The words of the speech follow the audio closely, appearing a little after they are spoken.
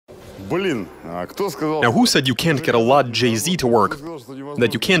Now, who said you can't get a Lada JZ to work?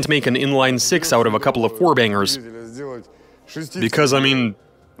 That you can't make an inline-6 out of a couple of four-bangers? Because, I mean,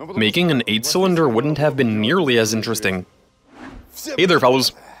 making an 8-cylinder wouldn't have been nearly as interesting. Hey there,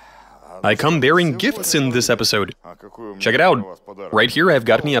 fellas. I come bearing gifts in this episode. Check it out. Right here I've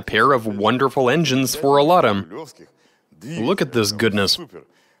got me a pair of wonderful engines for a Lada. Look at this goodness.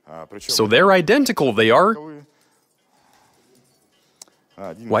 So they're identical, they are.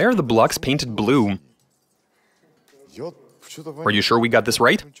 Why are the blocks painted blue? Are you sure we got this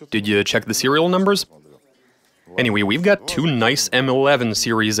right? Did you check the serial numbers? Anyway, we've got two nice M11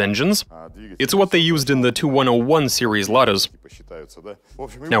 series engines. It's what they used in the 2101 series Ladas.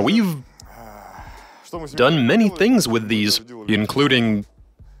 Now, we've done many things with these, including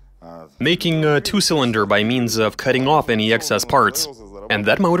making a 2-cylinder by means of cutting off any excess parts. And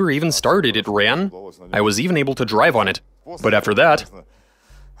that motor even started, it ran. I was even able to drive on it. But after that,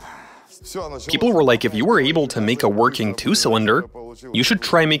 people were like, if you were able to make a working 2-cylinder, you should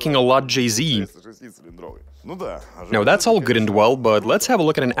try making a Lada JZ. Now that's all good and well, but let's have a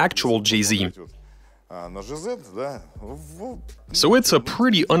look at an actual JZ. So it's a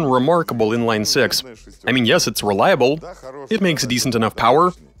pretty unremarkable inline-6. I mean, yes, it's reliable, it makes decent enough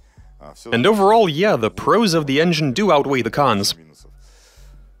power, and overall, yeah, the pros of the engine do outweigh the cons.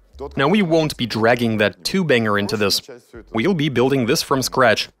 Now we won't be dragging that 2-banger into this. We'll be building this from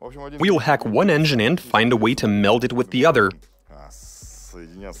scratch. We'll hack one engine and find a way to meld it with the other.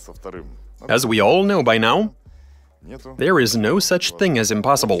 As we all know by now, there is no such thing as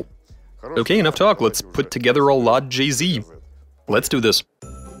impossible. Okay, enough talk, let's put together a Lada JZ. Let's do this.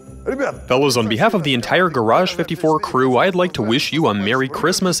 Fellas, on behalf of the entire Garage 54 crew, I'd like to wish you a Merry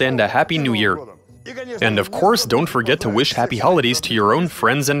Christmas and a Happy New Year. And of course, don't forget to wish happy holidays to your own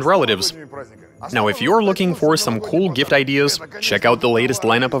friends and relatives. Now, if you're looking for some cool gift ideas, check out the latest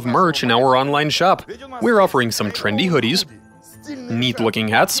lineup of merch in our online shop. We're offering some trendy hoodies, neat-looking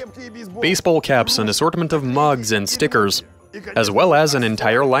hats, baseball caps, an assortment of mugs and stickers, as well as an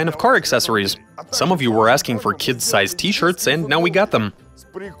entire line of car accessories. Some of you were asking for kids-sized t-shirts, and now we got them.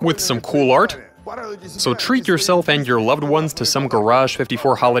 With some cool art. So treat yourself and your loved ones to some Garage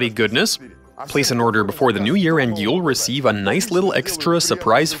 54 holiday goodness. Place an order before the new year and you'll receive a nice little extra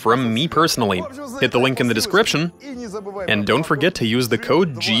surprise from me personally. Hit the link in the description. And don't forget to use the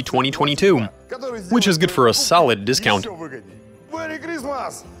code G2022, which is good for a solid discount. Merry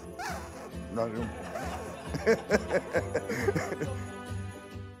Christmas!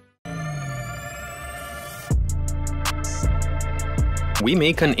 We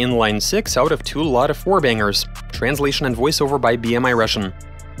make an inline-6 out of 2 Lada 4-bangers. Translation and voiceover by BMI Russian.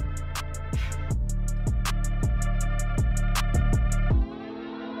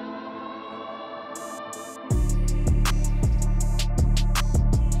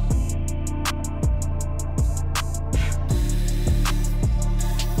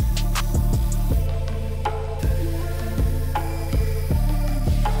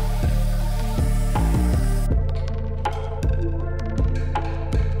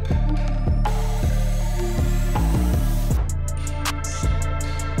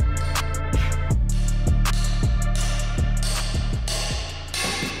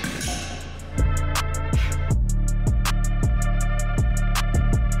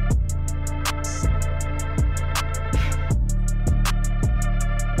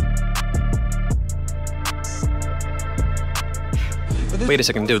 Wait a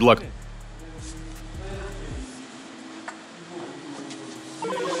second, dude, look.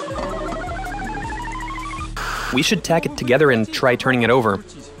 We should tack it together and try turning it over.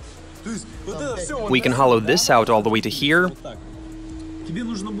 We can hollow this out all the way to here.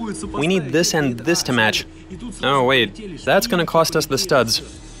 We need this and this to match. Oh wait, that's gonna cost us the studs.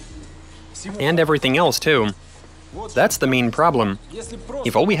 And everything else too. That's the main problem.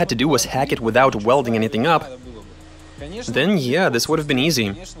 If all we had to do was hack it without welding anything up, then yeah, this would have been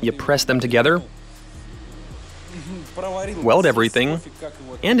easy. You press them together, weld everything,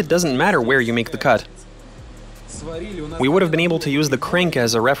 and it doesn't matter where you make the cut. We would have been able to use the crank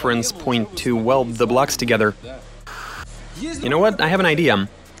as a reference point to weld the blocks together. You know what? I have an idea.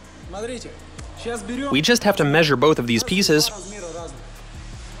 We just have to measure both of these pieces,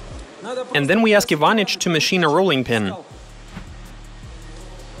 and then we ask Ivanich to machine a rolling pin.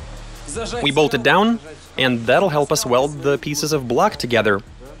 We bolt it down, and that'll help us weld the pieces of block together.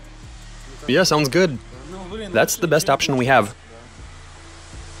 Yeah, sounds good. That's the best option we have.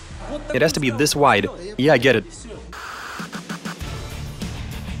 It has to be this wide. Yeah, I get it.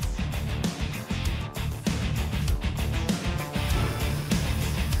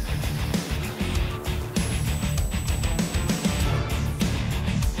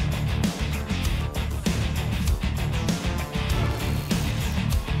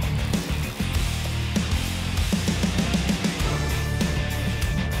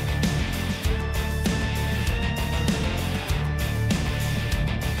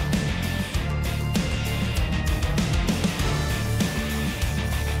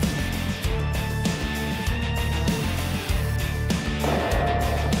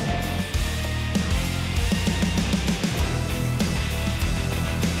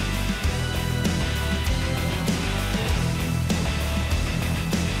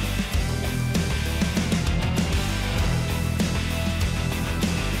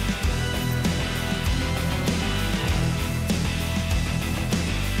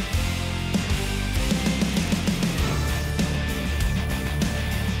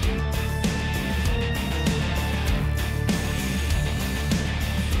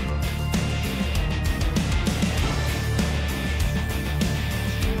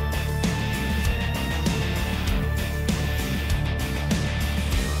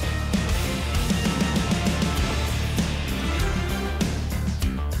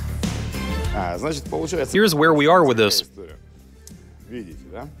 Here's where we are with this.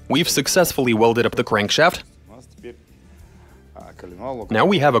 We've successfully welded up the crankshaft. Now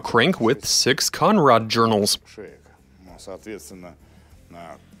we have a crank with 6 conrod journals.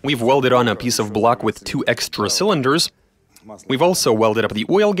 We've welded on a piece of block with 2 extra cylinders. We've also welded up the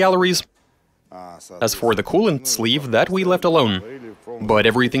oil galleries. As for the coolant sleeve, that we left alone. But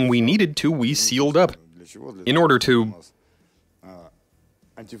everything we needed to, we sealed up. In order to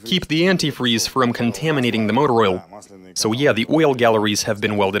keep the antifreeze from contaminating the motor oil. So yeah, the oil galleries have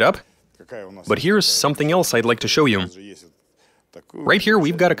been welded up. But here's something else I'd like to show you. Right here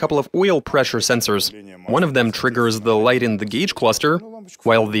we've got a couple of oil pressure sensors. One of them triggers the light in the gauge cluster,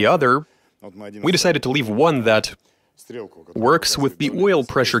 while the other, we decided to leave one that works with the oil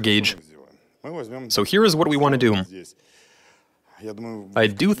pressure gauge. So here is what we want to do. I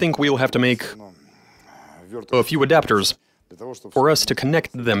do think we'll have to make a few adapters for us to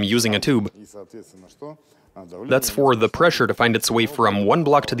connect them using a tube. That's for the pressure to find its way from one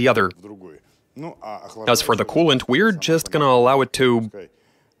block to the other. As for the coolant, we're just gonna allow it to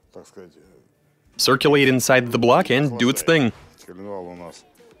circulate inside the block and do its thing.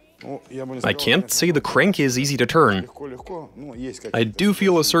 I can't say the crank is easy to turn. I do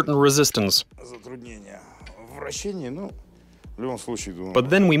feel a certain resistance. But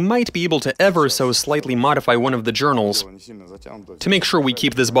then we might be able to ever so slightly modify one of the journals to make sure we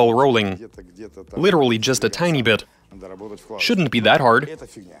keep this ball rolling. Literally just a tiny bit. Shouldn't be that hard.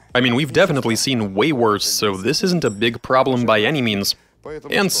 I mean, we've definitely seen way worse, so this isn't a big problem by any means.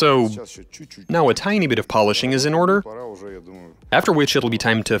 And so, now a tiny bit of polishing is in order, after which it'll be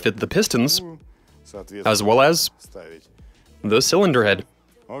time to fit the pistons, as well as the cylinder head.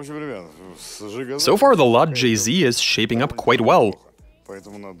 So far, the Lada JZ is shaping up quite well.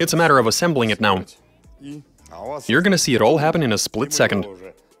 It's a matter of assembling it now. You're gonna see it all happen in a split second.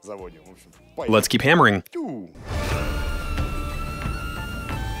 Let's keep hammering.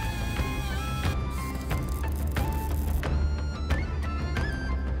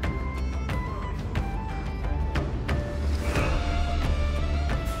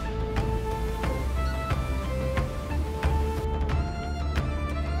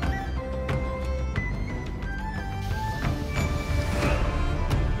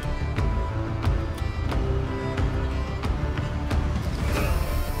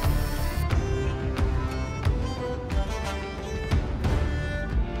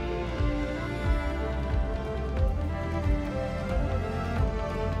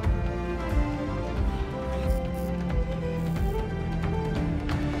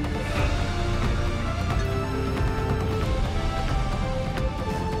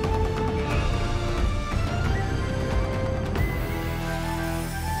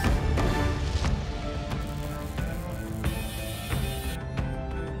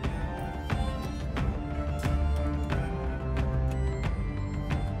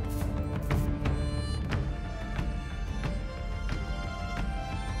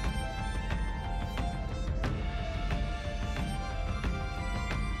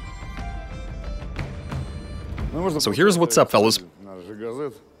 So here's what's up, fellas.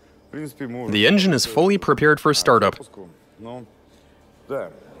 The engine is fully prepared for startup.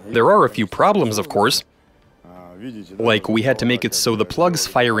 There are a few problems, of course. Like, we had to make it so the plugs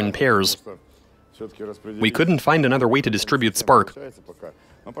fire in pairs. We couldn't find another way to distribute spark.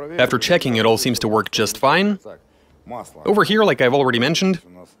 After checking, it all seems to work just fine. Over here, like I've already mentioned,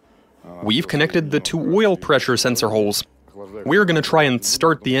 we've connected the 2 oil pressure sensor holes. We're gonna try and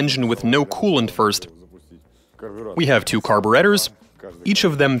start the engine with no coolant first. We have 2 carburetors, each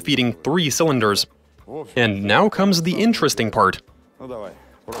of them feeding 3 cylinders. And now comes the interesting part.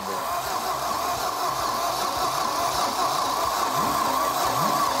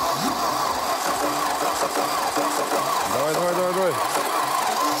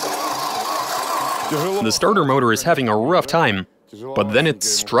 The starter motor is having a rough time, but then it's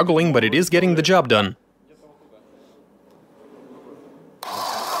struggling, but it is getting the job done.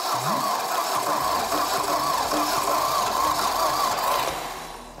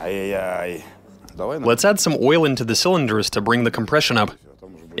 Let's add some oil into the cylinders to bring the compression up,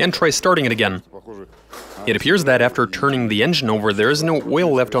 and try starting it again. It appears that after turning the engine over, there is no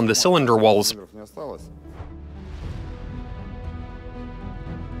oil left on the cylinder walls.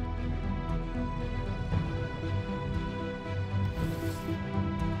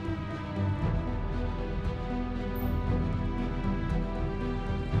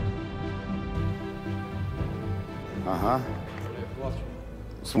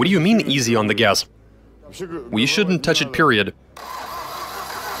 What do you mean easy on the gas? We shouldn't touch it, period.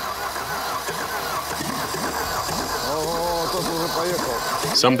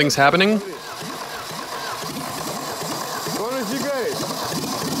 Something's happening?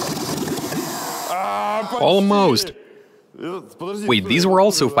 Almost. Wait, these were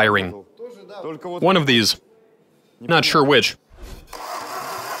also firing. One of these. Not sure which.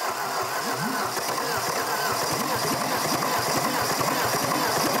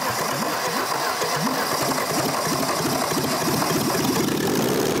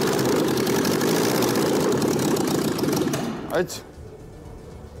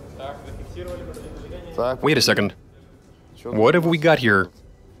 Wait a second. What have we got here?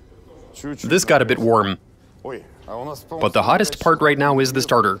 This got a bit warm. But the hottest part right now is the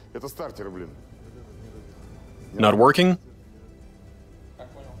starter. Not working.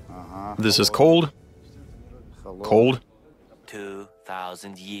 This is cold. Cold.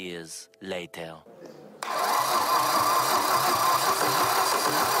 2,000 years later.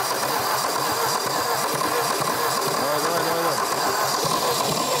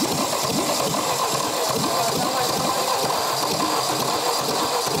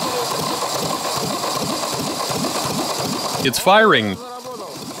 It's firing.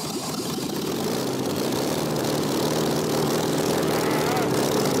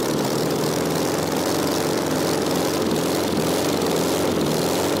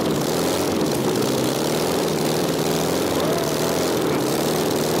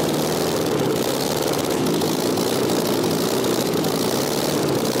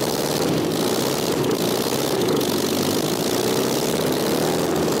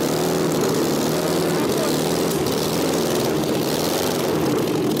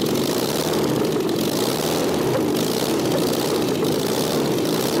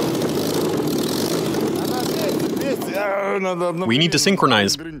 We need to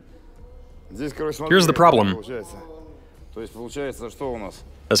synchronize. Here's the problem.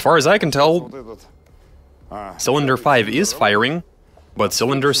 As far as I can tell, cylinder 5 is firing, but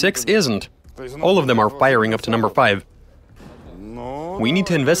cylinder 6 isn't. All of them are firing up to number 5. We need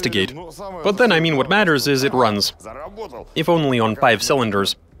to investigate. But then, I mean, what matters is it runs. If only on 5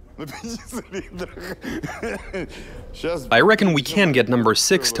 cylinders. I reckon we can get number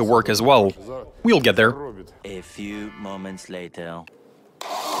 6 to work as well. We'll get there. A few moments later.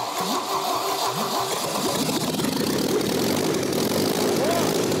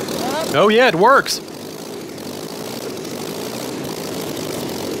 Oh yeah, it works!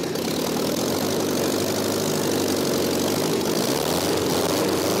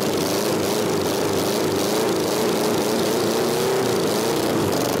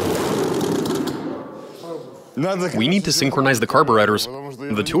 We need to synchronize the carburetors.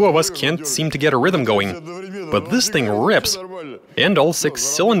 The two of us can't seem to get a rhythm going. But this thing rips. And all 6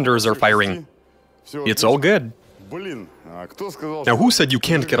 cylinders are firing. It's all good. Now who said you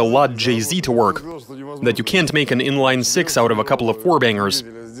can't get a Lada JZ to work? That you can't make an inline 6 out of a couple of 4-bangers?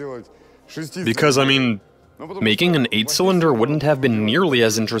 Because, I mean, making an 8-cylinder wouldn't have been nearly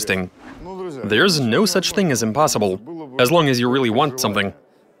as interesting. There's no such thing as impossible, as long as you really want something.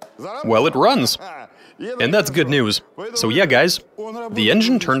 Well, it runs. And that's good news. So yeah, guys, the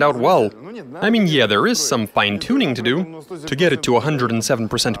engine turned out well. I mean, yeah, there is some fine-tuning to do to get it to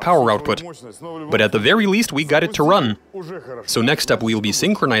 107% power output. But at the very least, we got it to run. So next up, we'll be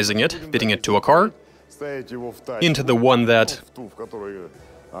synchronizing it, fitting it to a car, into the one that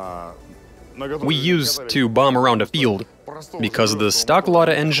we use to bomb around a field, because the stock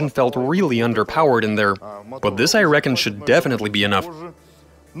Lada engine felt really underpowered in there. But this, I reckon, should definitely be enough.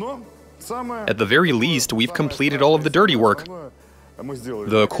 At the very least, we've completed all of the dirty work.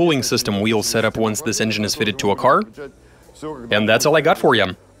 The cooling system we'll set up once this engine is fitted to a car. And that's all I got for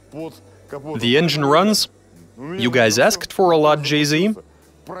you. The engine runs. You guys asked for a Lada JZ,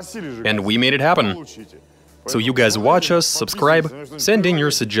 and we made it happen. So you guys watch us, subscribe, send in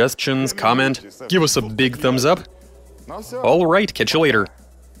your suggestions, comment, give us a big thumbs up. All right, catch you later.